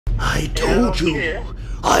I told you.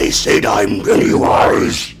 I said I'm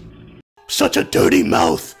Pennywise. Such a dirty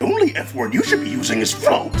mouth. The only F word you should be using is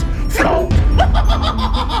float. Float.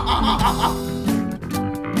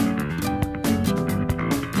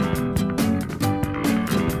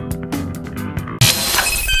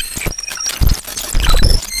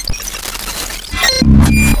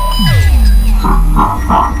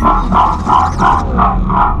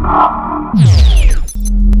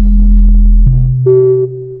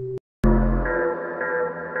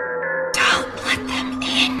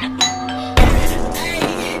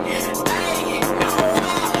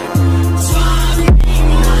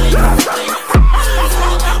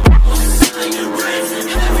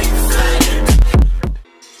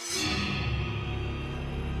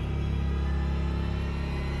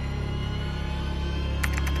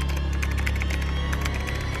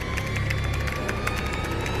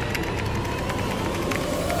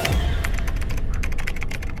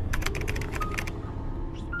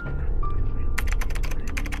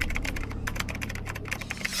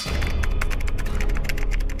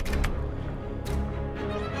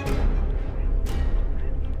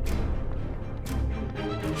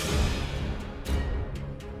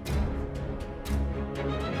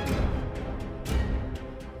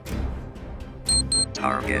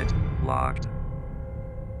 Target locked.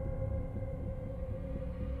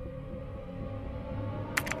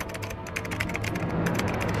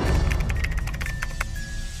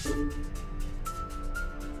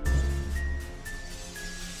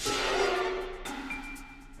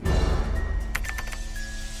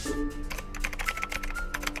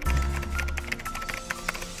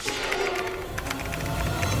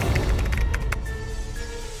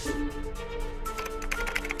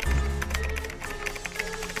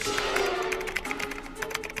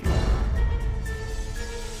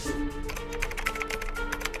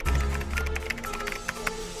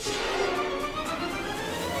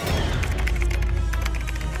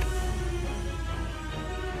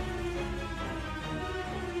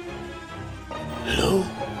 Hello?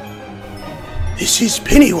 This is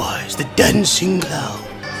Pennywise, the dancing clown.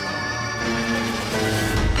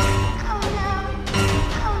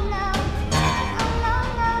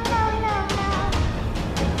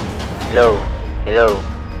 Hello? Hello?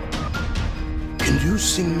 Can you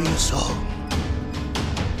sing me a song?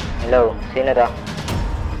 Hello? Sino to?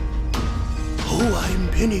 Oh, I'm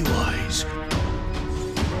Pennywise,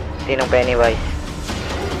 Sinong Pennywise?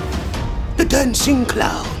 the dancing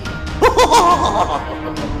clown.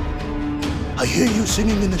 I hear you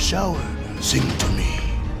singing in the shower. Sing to me.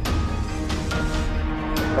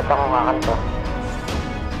 Ba't ako kakanto?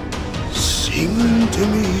 Sing to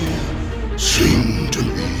me. Sing to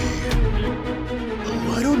me.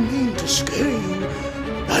 Oh, I don't mean to scare you.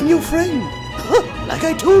 I'm your friend. Like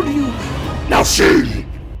I told you. Now sing.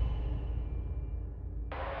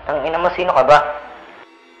 Ang ina mo, sino ka ba?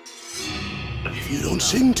 If you don't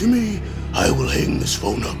sing to me, I will hang this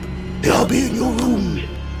phone up. And I'll be in your room.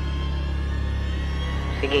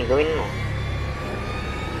 Sige, gawin mo.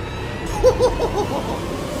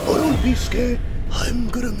 Oh, don't be scared. I'm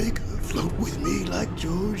gonna make her float with me like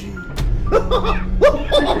Georgie.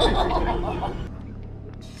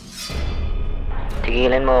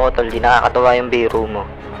 Tigilan mo ako, tol. Di nakakatawa yung biro mo.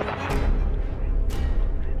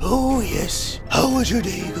 Oh, yes. How was your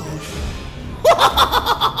day going?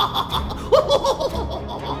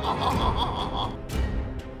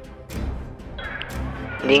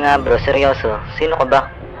 Hindi nga bro, seryoso. Sino ka ba?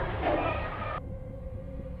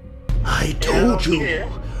 I told you.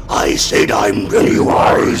 I said I'm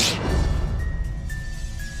Pennywise.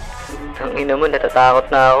 Ang ina mo, natatakot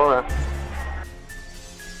na ako ha.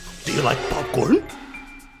 Do you like popcorn?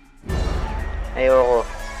 Ayoko.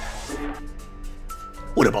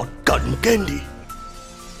 What about cotton candy?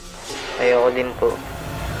 Ayoko din po.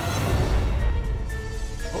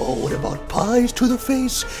 Oh, what about pies to the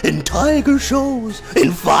face and tiger shows and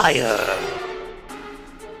fire?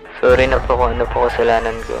 Sorry na po kung ano po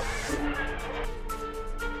kasalanan ko.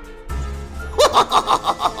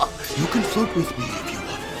 You can float with me if you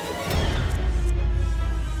want.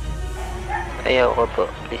 Ayoko po,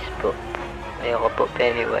 please po. Ayoko po,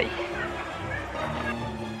 Pennywise.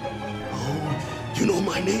 Oh, you know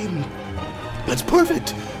my name. That's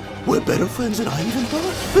perfect. We're better friends than I even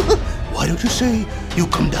thought. Why don't you say you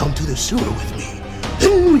come down to the sewer with me?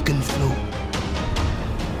 Then we can float.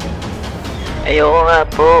 Ayoko nga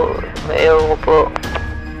po. Ayoko po.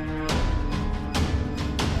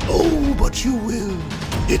 Oh, but you will.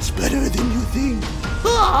 It's better than you think.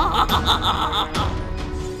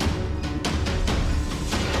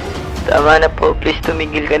 Tama na po. Please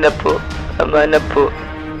tumigil ka na po. Tama na po.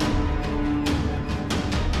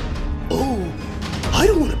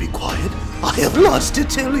 don't want to be quiet. I have lots to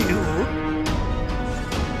tell you.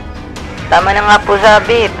 Tama na nga po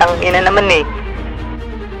sabi, tangina naman eh.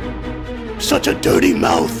 Such a dirty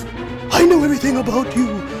mouth. I know everything about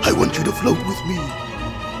you. I want you to float with me.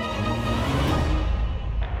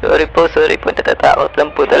 Sorry po, natatakot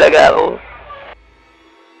lang po talaga ako.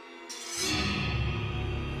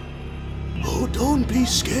 Oh, don't be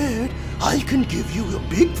scared. I can give you a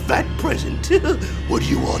big fat present. What do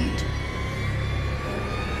you want?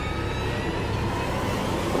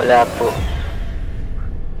 Wala po.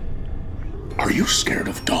 Are you scared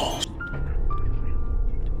of dolls?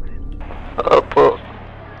 Opo.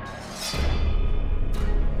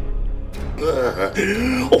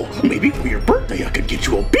 Oh, maybe for your birthday I could get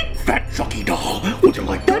you a big fat Chucky doll. Would you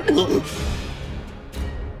like that?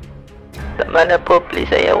 Tama na po, please.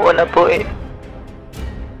 Ayaw ko na po eh.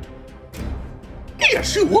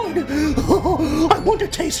 Yes, you would. I want to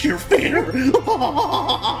taste your fear.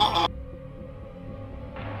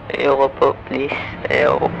 Ayaw ko po, please.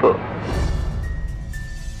 Ayaw ko po.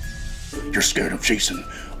 You're scared of Jason.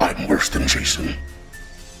 I'm worse than Jason.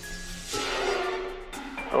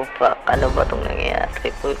 Oh fuck, ano ba itong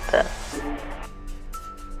nangyayari, puta?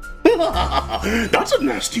 That's a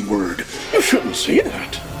nasty word. You shouldn't say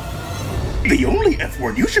that. The only F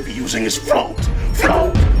word you should be using is float.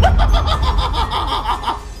 Float!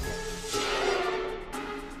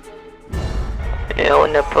 Ayaw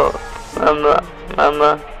na po.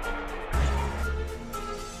 Mama.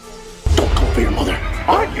 Don't call for your mother.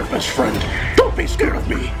 I'm your best friend. Don't be scared of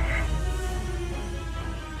me.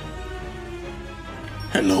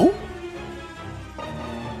 Hello?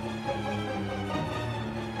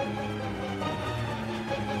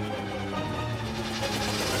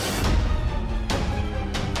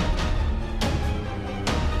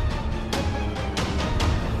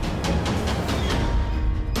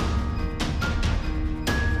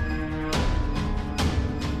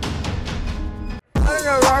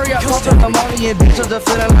 Pumping ammonia, bitch, of the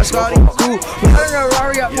feeling like Scotty. Cool. Running a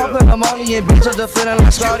Rari, I'm pumping ammonia, bitch, of the feeling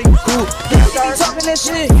like Scotty. Cool. He be talking that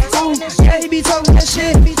shit. Ooh, yeah, he be talking that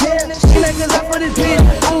shit. Yeah, she like cause I put his bitch.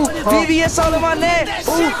 Ooh, VVS all in my neck.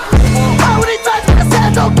 Ooh. How many times I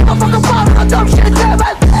said don't give a fuck about it? I'm dumb shit, damn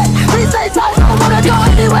right. Please say time, I don't wanna go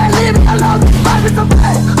anywhere, leave me alone. Life is a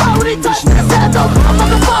bad. How many times I said don't give a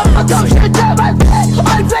fuck about it? I'm dumb shit, damn right.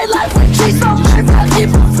 I play life with cheese on my head.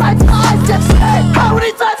 Keep on sight, I just say. How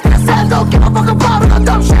many times don't give a fuck about it, I'm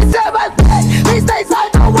dumb shit, damn right. These days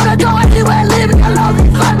I don't wanna go anywhere, leave me alone.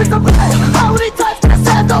 Life is a bad. How many times can I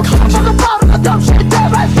say don't give a fuck about it, I'm dumb shit,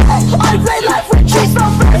 damn right. I play life with cheese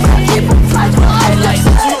on my head. Keep on sight, I just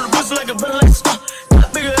say. You know the pussy like a better like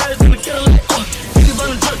got bigger ass than a Cadillac. Niggas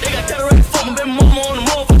on the truck, they got cataracts. Fuck my baby mama on the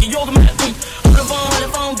motherfucking yoga mat. Put the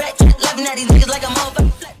phone back, laughing at these niggas like I'm all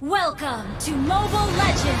back. Welcome to Mobile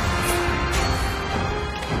Legends!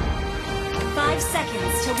 5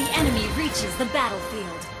 seconds till the enemy reaches the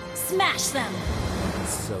battlefield. Smash them!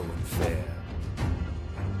 So unfair.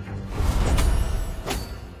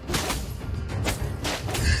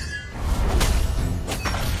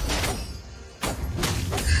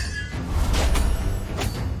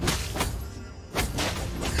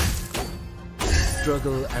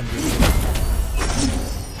 Struggle and resist.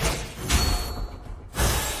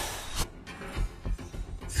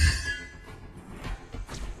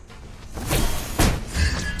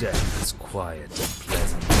 Death is quiet and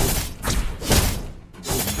pleasant.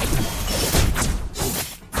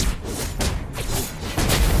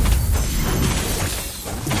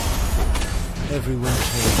 Everyone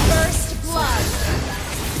changes. First blood!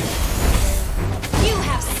 You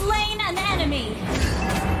have slain an enemy!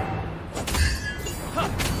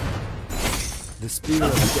 The spear of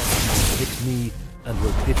destiny hit me and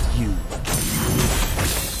will hit you.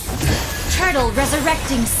 Turtle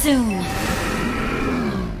resurrecting soon!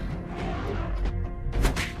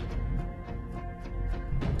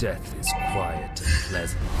 Death is quiet and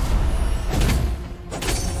pleasant.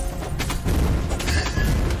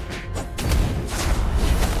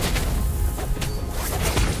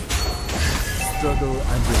 Struggle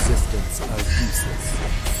and resistance are useless.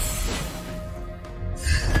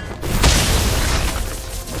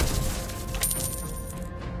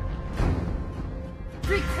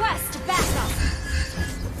 Request backup!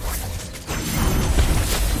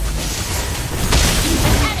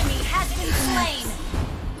 An enemy has been slain!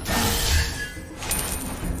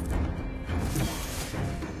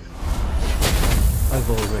 I've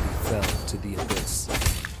already fell to the abyss.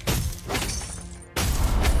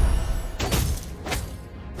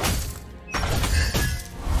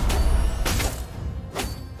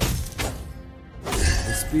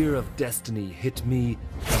 The spear of destiny hit me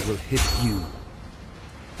and will hit you.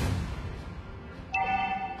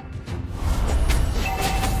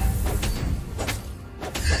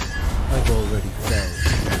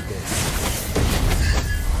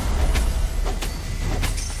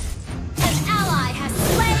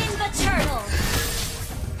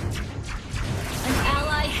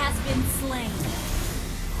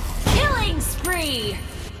 spree!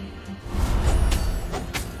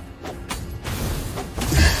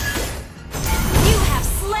 You have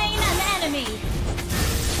slain an enemy!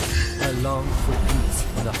 I long for peace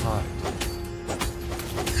in the heart.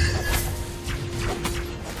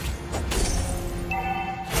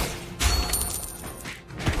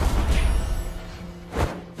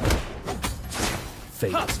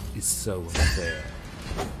 Fate is so unfair.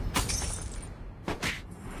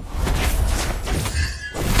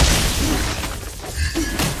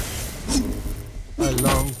 I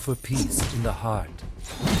long for peace in the heart.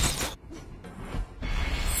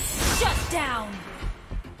 Shut down!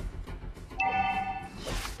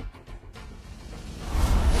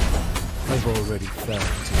 I've already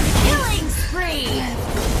felt. Killing spree!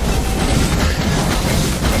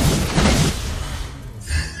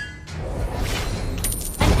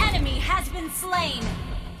 An enemy has been slain!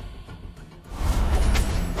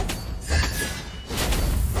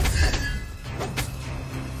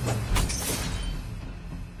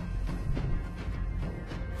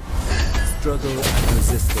 Struggle and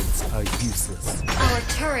resistance are useless. Our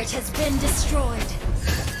turret has been destroyed.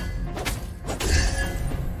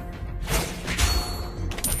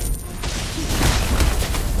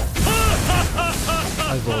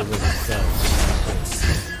 I've already felt this.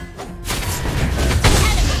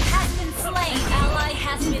 Enemy has been slain. Ally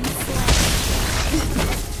has been slain.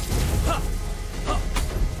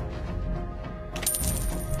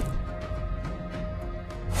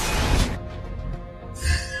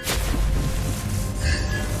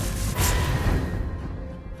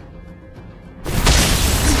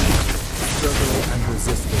 Struggle and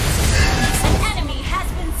resistance. An enemy has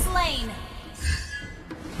been slain.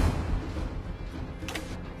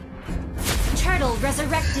 Turtle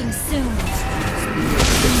resurrecting soon.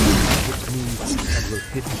 Hit me and will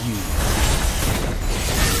hit you.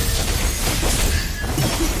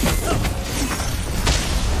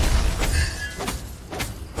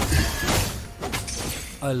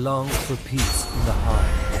 I long for peace in the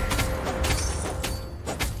heart.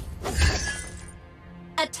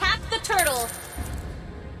 Attack the turtle.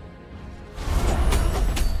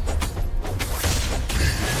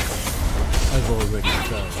 I've already Enemy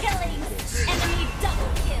felt killing. this. Enemy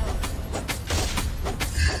double kill.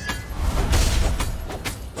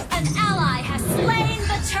 An ally has slain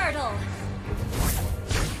the turtle.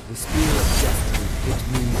 The spear of destiny hit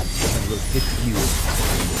me and will hit you.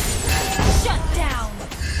 Shut down.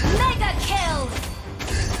 Mega kill.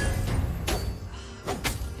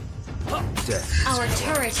 Death. Our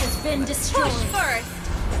turret has been destroyed. Push first.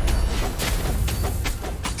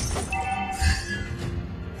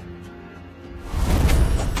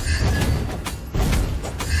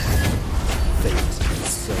 Fate is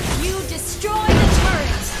so. You destroy the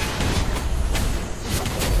turret.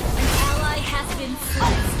 An ally has been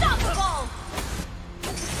unstoppable.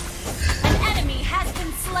 An enemy has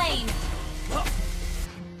been slain.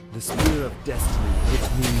 The spear of destiny hit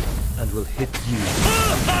me and will hit you.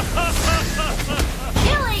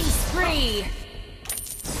 Killing spree.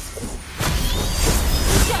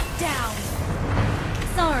 Shut down.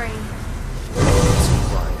 Sorry. It's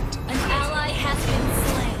quiet. An ally has been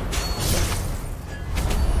slain.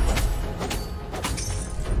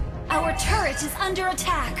 Our turret is under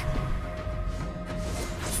attack.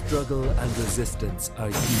 Struggle and resistance are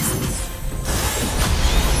useless.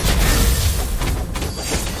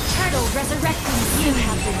 Turtle resurrecting. You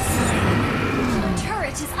have been slain. Our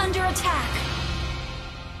turret is under attack.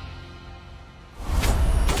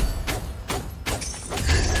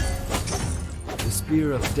 The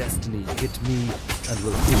spear of destiny hit me and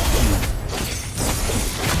will hit you.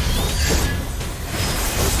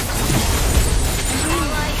 An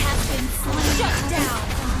ally has been slain. Shut down.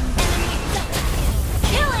 Enemy double kill.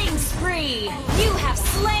 Killing spree. You have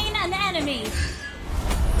slain an enemy.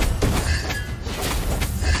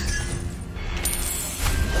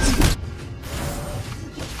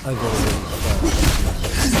 I've already felt.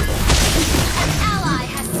 An ally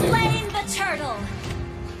has slain the turtle.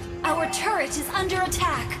 Our turret is under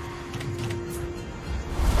attack.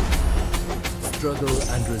 Struggle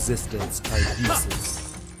and resistance are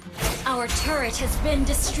useless. Our turret has been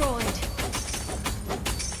destroyed.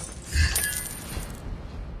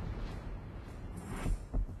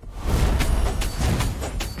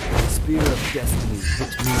 The spear of destiny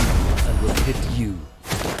hit me and will hit you.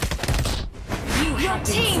 Your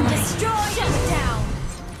team destroyed. Shut down.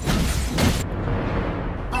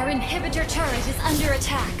 Our inhibitor turret is under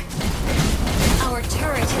attack. Our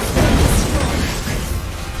turret has been destroyed.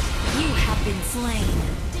 You have been slain.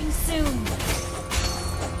 Soon.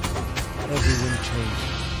 Everyone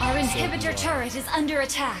changes. Our inhibitor turret is under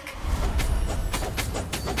attack.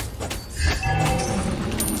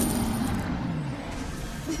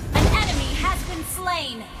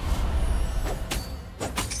 slain.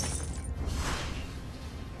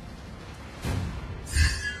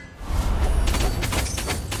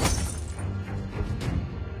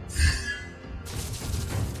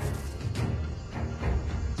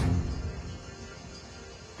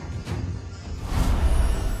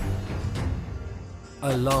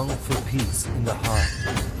 I long for peace in the heart.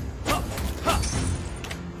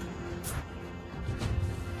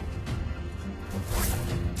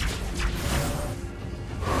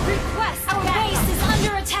 Request! Our base is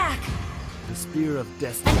under attack! The spear of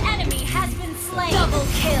destiny. An enemy has been slain! Double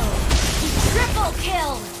kill! Triple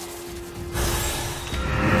kill!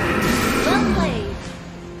 Well played!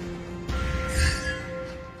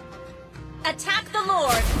 Attack the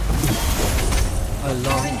Lord! I Our long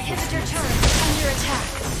for inhibitor peace. turret is under attack.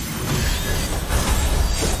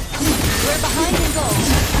 We're behind the goal.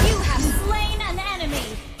 You have slain an enemy.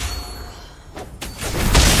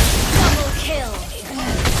 Double kill.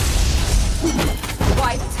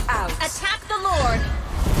 Wiped out. Attack the Lord.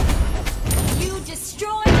 You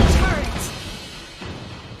destroy the turret.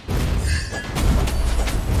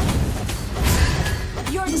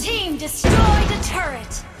 Your team destroyed the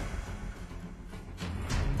turret.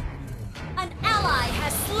 An ally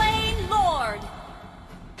has slain Lord!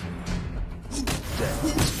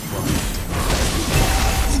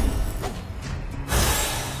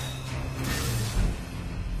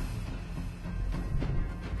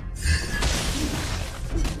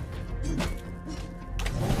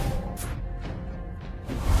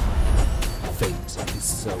 Fate is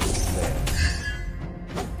so fair.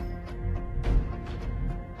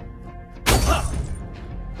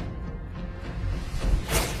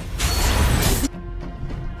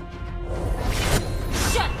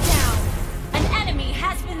 Shut down! An enemy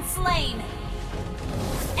has been slain!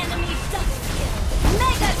 Enemy double kill!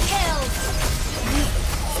 Mega kill!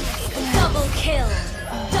 Double kill!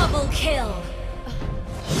 Double kill!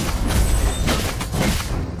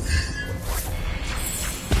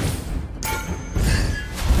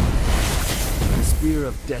 The spear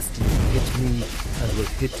of destiny hit me and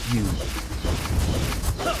will hit you.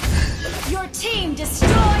 Your team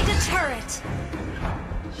destroyed a turret!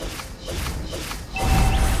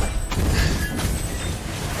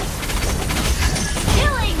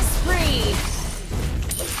 Killing spree!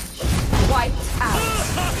 Wiped out.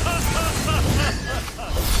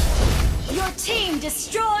 Your team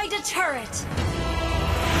destroyed a turret!